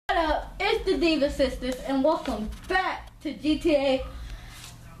it's the Diva Sisters, and welcome back to GTA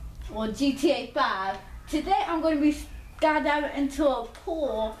 5. Today I'm going to be skydiving into a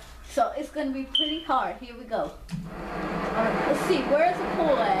pool, so it's going to be pretty hard. Here we go. Alright, let's see, where's the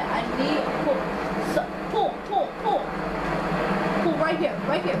pool at? I need a pool. So, pool. Pool right here.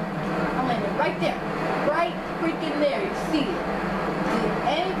 I'm landing right there. Right freaking there. You see it? Did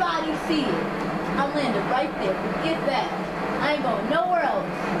anybody see it? I'm landing right there. Forget that. I ain't going nowhere else.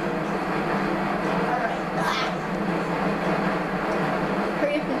 Alright.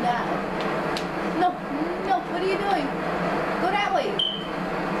 Hurry up and die. No, what are you doing? Go that way.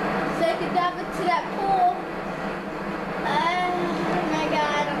 So I can dive into that pool. Oh my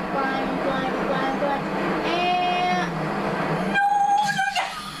god, I'm flying. And no!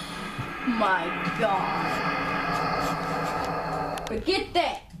 My god. Forget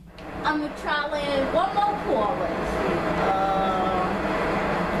that. I'm gonna try landing one more pool. Let's see.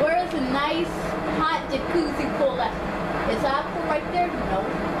 Where's a nice hot jacuzzi pool at? Is that pool right there? No.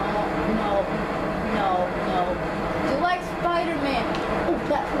 Do like Spider-Man. Oh,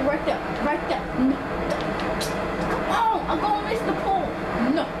 that pool right there. No. Come on, I'm gonna miss the pool.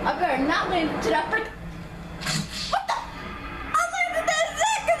 No, I better not land to that freak. What the? I landed that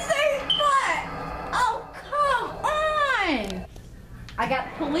second same spot. Oh, come on. I got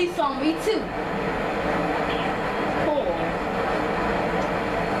police on me too. Pool. This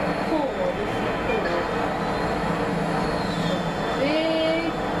is pool.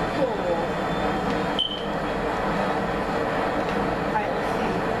 Big pool. Alright, let's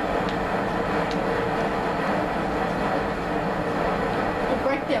see. Oh,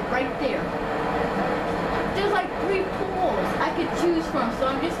 right there. There's like 3 pools I could choose from, so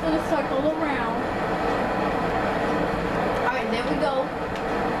I'm just gonna circle around. There we go.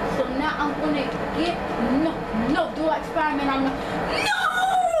 So now I'm gonna get no, do like Spider-Man. I'm no.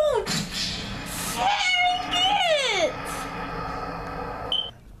 Dang it!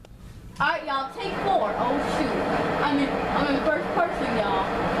 Alright, y'all, take 4. Oh shoot. I'm in first person, y'all.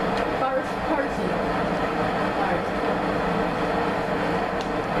 First person. Alright.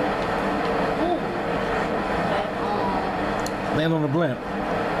 Ooh. Okay, land on the blimp.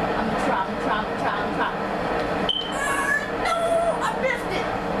 I'm gonna try.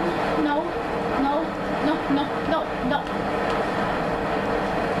 No.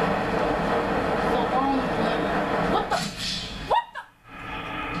 So on the blimp. What the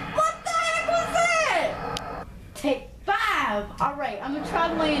heck was that? Take 5. Alright, I'm gonna try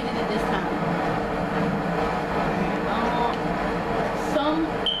landing it this time.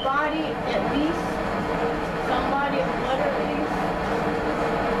 Somebody at least. Somebody at water at least.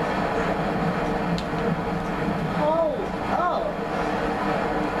 Hold up.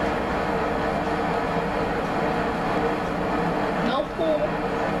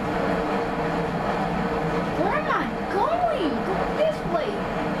 Where am I going? Go this way.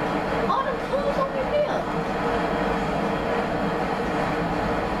 All the pools over here.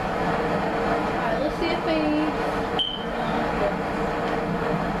 Alright, let's see if they...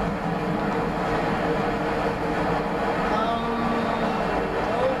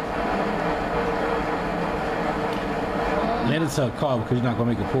 Land into a car because you're not going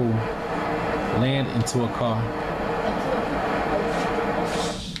to make a pool. Land into a car.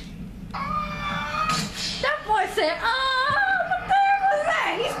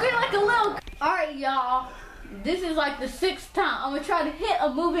 Alright, y'all. This is like the 6th time. I'm gonna try to hit a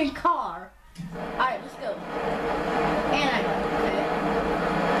moving car. Alright, let's go. And I got it.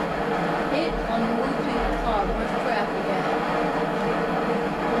 Hit a moving car. Where's traffic at?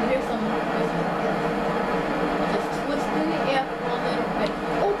 Oh, here's some. Just twisting the air for a little bit.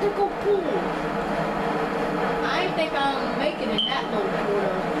 Oh, there go pool. I ain't think I'm making it in that little pool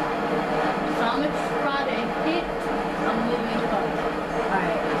though. So I'm gonna try to hit a moving car.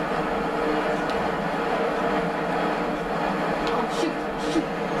 Alright.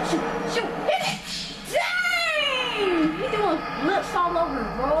 Shoot, hit it! Dang! He doing flips all over the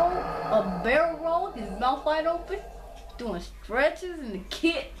road, a barrel roll, his mouth wide open, doing stretches and the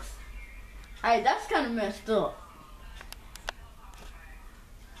kicks. Alright, that's kind of messed up.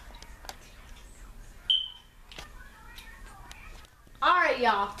 Alright,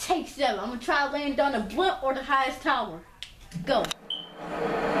 y'all, take 7. I'm gonna try to land on the blimp or the highest tower. Go.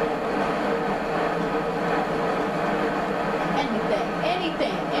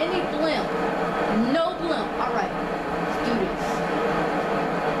 Anything, any blimp. No blimp. Alright, let's do this.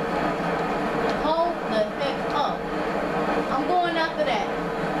 Hold the heck up. I'm going after that.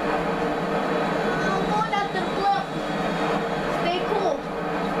 I'm going after the blimp. Stay cool.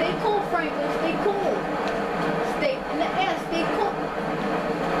 Stay cool, Franklin. Stay cool. Stay in the air. Stay cool.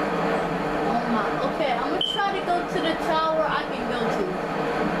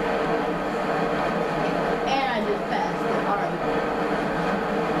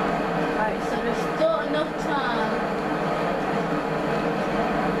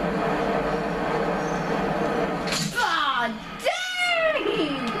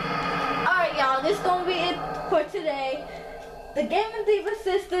 today. The Gaming Diva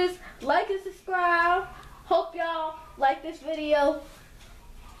Sisters, like and subscribe. Hope y'all like this video.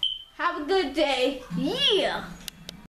 Have a good day. Yeah.